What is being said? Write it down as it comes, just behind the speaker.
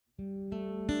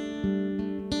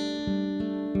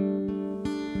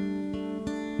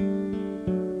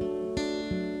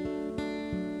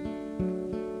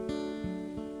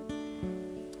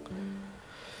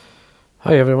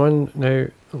Hi everyone, now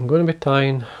I'm going to be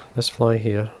tying this fly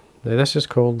here. Now this is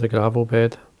called the gravel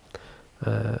bed,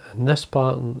 and this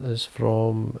pattern is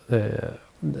from the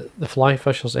Fly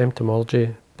Fisher's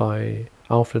Entomology by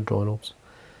Alfred Ronalds.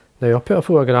 Now I'll put a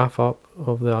photograph up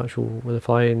of the actual with the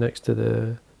fly next to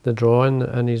the drawing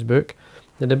in his book.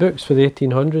 Now the book's for the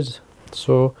 1800s,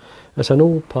 so it's an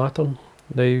old pattern.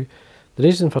 Now the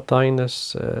reason for tying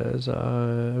this is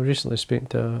I recently spoke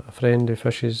to a friend who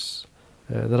fishes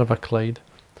the River Clyde,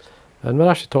 and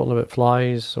we're actually talking about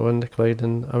flies on the Clyde,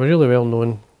 and a really well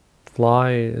known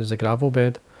fly is the gravel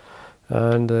bed,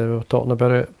 and we were talking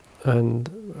about it, and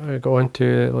I got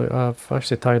into like I've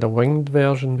actually tied a winged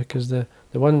version because the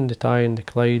one they tie in the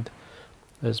Clyde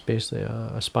is basically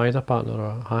a spider pattern or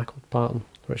a hackle pattern,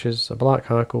 which is a black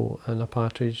hackle and a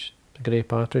partridge, a grey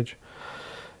partridge.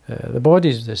 The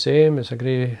body's the same, it's a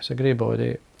grey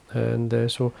body, and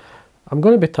so I'm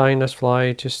going to be tying this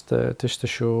fly just to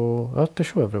show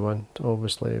everyone,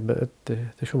 obviously, but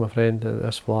to show my friend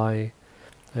this fly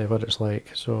what it's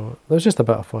like. So there's just a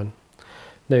bit of fun.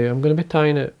 Now I'm going to be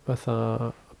tying it with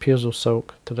a Pearsalls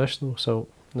silk, traditional silk.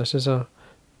 This is a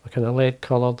kind of lead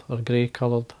coloured or grey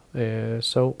coloured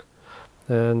silk,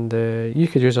 and you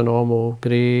could use a normal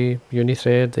grey uni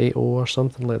thread 8/0 or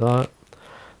something like that,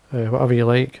 whatever you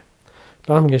like.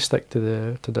 But I'm going to stick to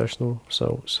the traditional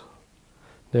silks.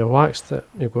 Now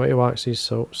you've got to wax these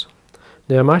silks.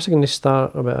 Now I'm actually going to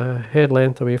start about a head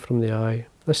length away from the eye.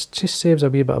 This just saves a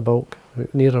wee bit of bulk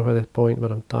nearer to the point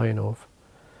where I'm tying off.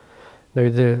 Now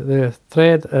the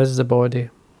thread is the body.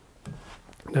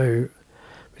 Now we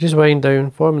just wind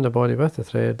down, forming the body with the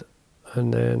thread,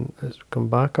 and then it's come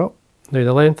back up. Now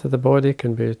the length of the body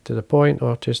can be to the point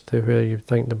or just to where you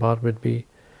think the barb would be.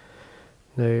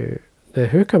 Now the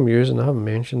hook I'm using, I haven't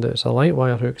mentioned it, it's a light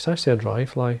wire hook. It's actually a dry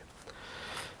fly.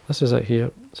 This is it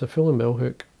here, it's a full and mill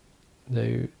hook.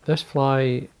 Now this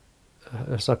fly,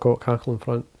 it's a cock hackle in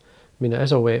front. I mean it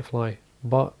is a wet fly,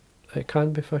 but it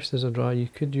can be fished as a dry, you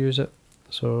could use it.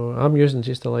 So I'm using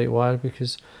just a light wire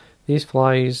because these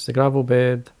flies, the gravel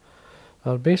bed,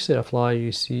 are basically a fly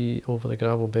you see over the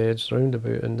gravel beds round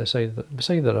about in beside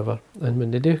the river. And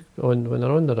when when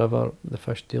they're on the river, the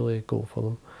fish daily go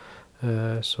for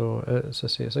them. So as I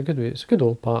say, it's a good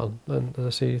old pattern, and as I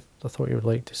say, I thought you would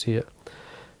like to see it.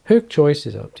 Hook choice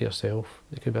is up to yourself.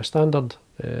 It could be a standard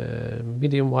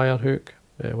medium wire hook,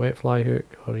 wet fly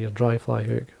hook, or your dry fly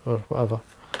hook, or whatever.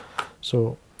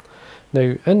 So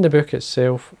now in the book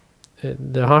itself,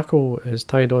 the hackle is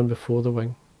tied on before the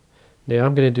wing. Now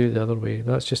I'm going to do it the other way.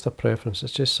 That's just a preference.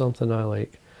 It's just something I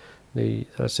like.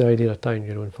 That's the idea of tying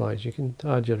your own flies. You can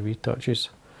add your wee touches.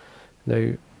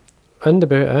 Now in the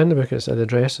book it's the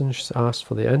dressing asks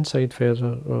for the inside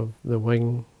feather of the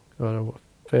wing, or a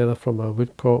feather from a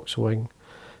woodcock's wing.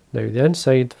 Now the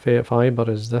inside fibre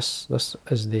is this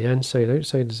is the inside,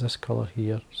 outside is this colour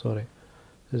here, sorry,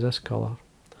 is this colour.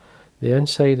 The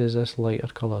inside is this lighter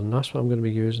colour, and that's what I'm going to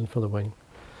be using for the wing.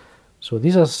 So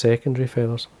these are secondary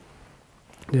feathers.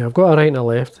 Now I've got a right and a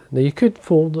left. Now you could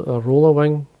fold or roll a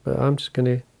wing, but I'm just going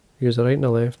to use the right and the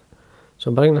left. So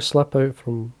I'm bringing the slip out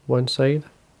from one side.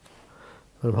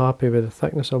 I'm happy with the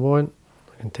thickness I want.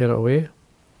 I can tear it away.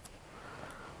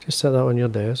 Just set that on your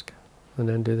desk and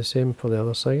then do the same for the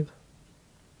other side.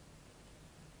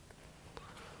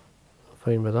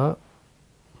 Fine with that.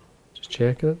 Just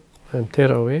checking it and tear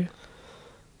it away.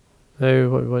 Now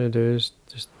what we want to do is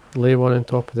just lay one on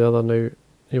top of the other. Now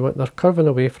they're curving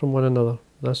away from one another.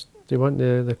 You want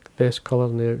the best colour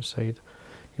on the outside.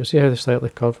 You'll see how they slightly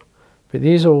curve. But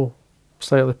these will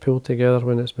slightly pull together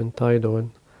when it's been tied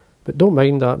on. But don't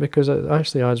mind that because it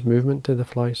actually adds movement to the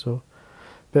fly.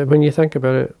 But when you think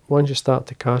about it, once you start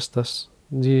to cast this,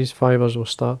 these fibres will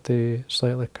start to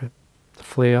slightly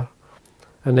flare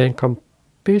and then come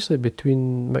basically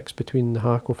mix between the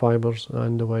hackle fibres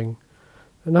and the wing.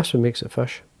 And that's what makes it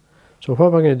fish. So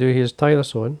what we're going to do here is tie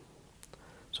this on.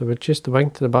 So we just the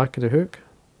wing to the back of the hook,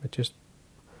 we just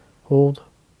hold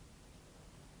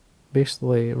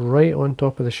basically right on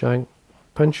top of the shank,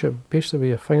 pinch it basically with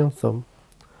your finger and thumb,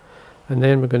 and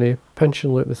then we're going to pinch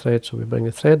and loop the thread. So we bring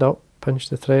the thread up, pinch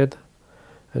the thread,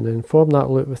 and then form that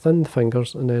loop within the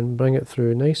fingers and then bring it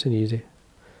through nice and easy.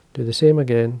 Do the same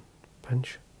again,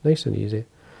 pinch, nice and easy.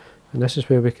 And this is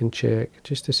where we can check,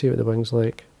 just to see what the wing's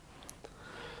like.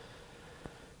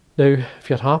 Now, if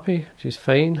you're happy, she's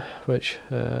fine, which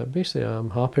basically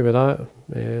I'm happy with that.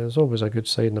 There's always a good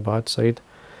side and a bad side.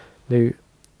 Now,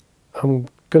 I'm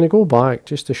going to go back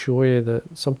just to show you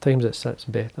that sometimes it sits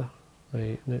better.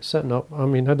 Right, and it's sitting up. I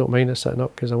mean, I don't mind it sitting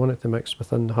up because I want it to mix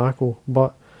within the hackle,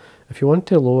 but if you want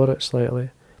to lower it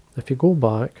slightly, if you go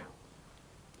back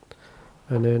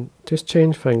And then just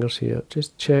change fingers here,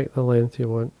 just check the length you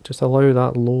want, just allow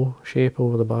that low shape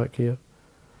over the back here,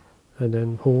 and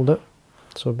then hold it.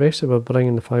 So basically we're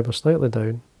bringing the fibre slightly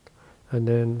down, and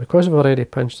then because we've already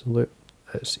pinched the loop,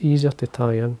 it's easier to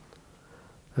tie in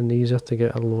and easier to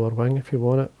get a lower wing if you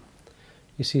want it.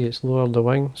 You see it's lowered the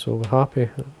wing, so we're happy,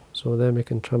 so then we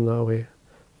can trim that away.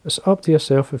 It's up to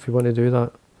yourself if you want to do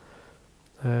that,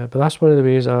 but that's one of the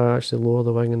ways I actually lower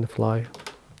the wing in the fly.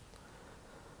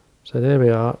 So there we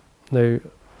are. Now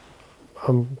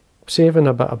I'm saving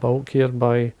a bit of bulk here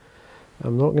by,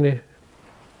 I'm not going to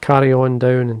carry on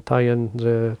down and tie in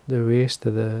the waist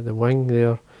to the wing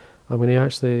there. I'm going to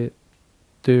actually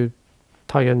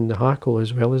tie in the hackle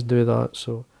as well as do that.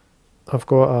 So I've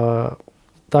got a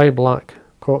dyed black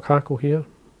cock hackle here.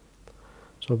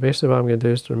 So basically what I'm going to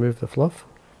do is to remove the fluff.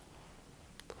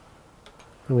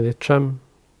 I'm going to trim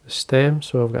the stem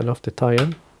so I've got enough to tie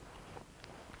in.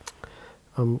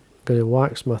 I'm going to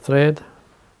wax my thread.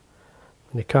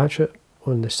 I'm going to catch it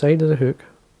on the side of the hook.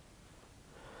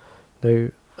 Now,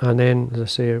 and then as I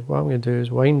say, what I'm going to do is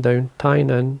wind down,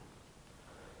 tying in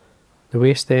the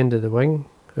waist end of the wing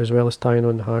as well as tying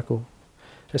on the hackle.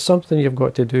 It's something you've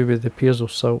got to do with the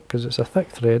Pearsalls silk because it's a thick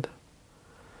thread,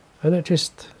 and it's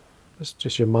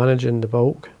just you're managing the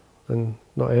bulk and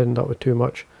not ending up with too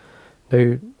much. Now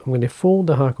I'm going to fold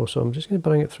the hackle, so I'm just going to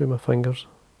bring it through my fingers,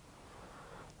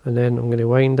 and then I'm going to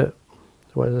wind it.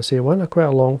 What did I say? Quite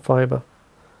a long fibre.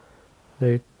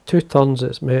 Now 2 turns,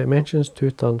 it mentions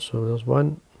 2 turns, so there's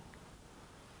 1,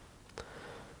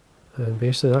 and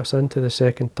basically that's into the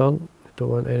second turn. Don't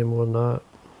want any more than that.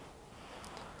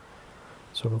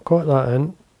 So we'll cut that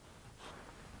in,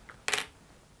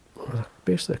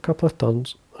 basically a couple of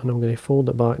turns, and I'm going to fold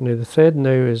it back. Now the thread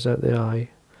now is at the eye,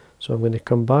 so I'm going to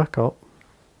come back up,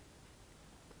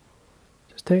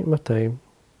 just taking my time,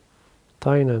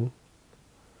 tying in,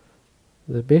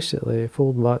 basically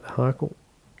folding back the hackle,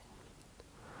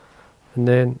 and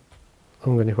then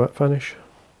I'm going to whip finish.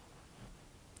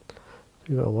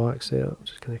 A bit of wax there, I'm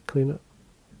just going to clean it,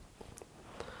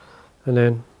 and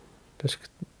then just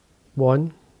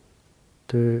 1,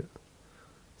 2,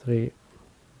 3,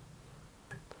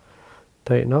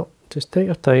 tighten up. Just take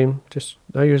your time.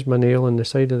 I use my nail on the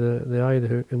side of the eye of the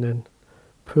hook, and then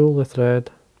pull the thread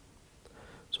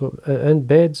so it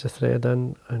embeds the thread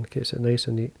in and gets it nice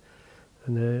and neat.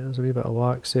 And there's a wee bit of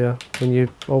wax there. When you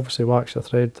obviously wax the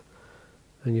thread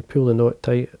and you pull the knot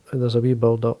tight, and there's a wee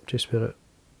build up just where it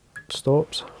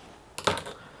stops.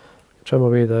 Trim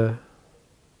away the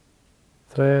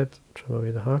thread, trim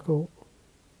away the hackle.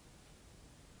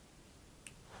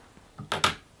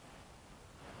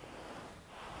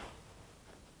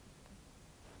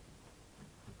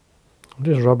 I'm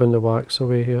just rubbing the wax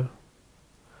away here.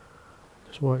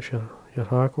 Just watch your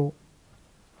hackle.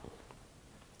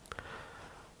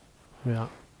 Yeah.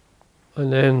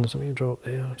 And then there's a wee drop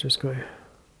there, I've just got to,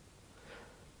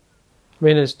 I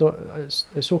mean it's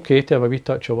okay to have a wee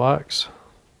touch of wax.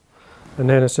 And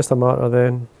then it's just a matter of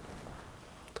then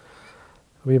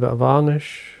a wee bit of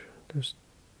varnish. Just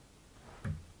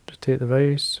take the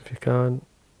vise if you can.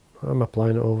 I'm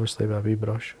applying it obviously with a wee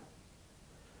brush.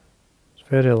 It's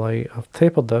very light. I've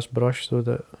tapered this brush so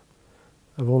that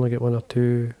I've only got 1 or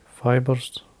 2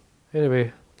 fibres.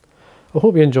 Anyway, I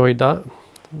hope you enjoyed that.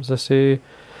 As I say,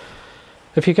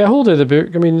 if you get hold of the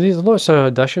book, I mean there's lots of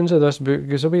editions of this book,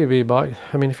 because way back,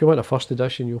 I mean if you want a first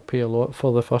edition you'll pay a lot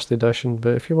for the first edition,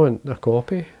 but if you want a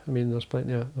copy, I mean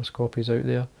there's copies out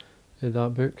there of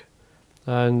that book,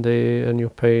 and you'll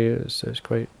pay, it's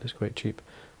quite cheap.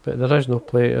 But the original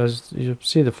plate, as you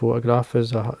see, the photograph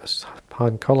is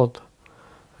hand coloured,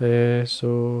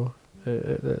 so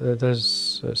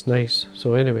it's nice.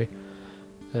 So anyway,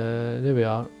 there we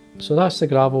are. So that's the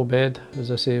gravel bed,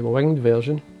 as I say, a winged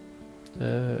version,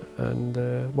 and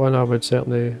one I would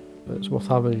certainly, it's worth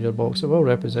having in your box. It will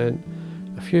represent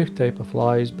a few type of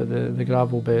flies, but the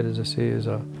gravel bed, as I say, is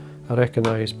a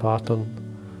recognised pattern.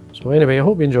 So anyway, I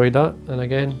hope you enjoyed that, and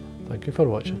again, thank you for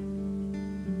watching.